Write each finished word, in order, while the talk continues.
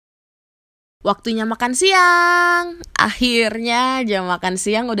Waktunya makan siang. Akhirnya jam makan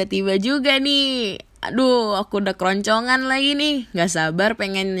siang udah tiba juga nih. Aduh, aku udah keroncongan lagi nih. Gak sabar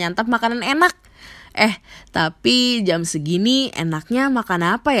pengen nyantap makanan enak. Tapi jam segini enaknya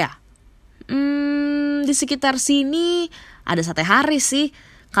makan apa ya? Di sekitar sini ada sate Haris sih.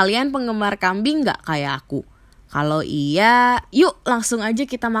 Kalian penggemar kambing gak kayak aku? Kalau iya, yuk langsung aja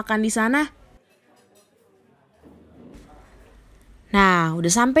kita makan di sana. Nah,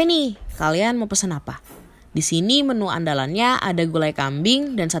 udah sampai nih. Kalian mau pesen apa? Di sini menu andalannya ada gulai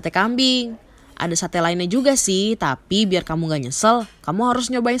kambing dan sate kambing. Ada sate lainnya juga sih, tapi biar kamu gak nyesel, kamu harus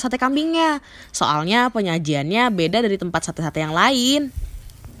nyobain sate kambingnya. Soalnya penyajiannya beda dari tempat sate-sate yang lain.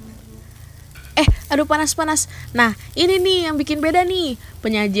 Aduh panas-panas. Nah, ini nih yang bikin beda nih.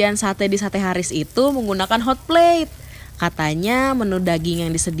 Penyajian sate di Sate Haris itu menggunakan hot plate. Katanya menu daging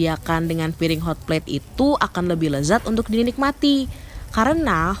yang disediakan dengan piring hot plate itu akan lebih lezat untuk dinikmati.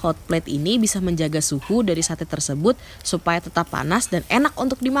 Karena hot plate ini bisa menjaga suhu dari sate tersebut supaya tetap panas dan enak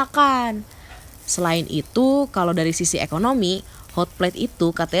untuk dimakan. Selain itu, kalau dari sisi ekonomi, hot plate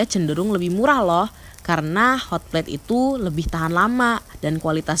itu katanya cenderung lebih murah loh. Karena hot plate itu lebih tahan lama dan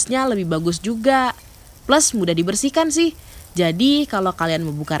kualitasnya lebih bagus juga. Plus mudah dibersihkan sih. Jadi kalau kalian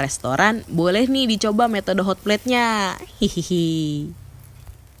mau buka restoran, boleh nih dicoba metode hot plate-nya. Hihihi.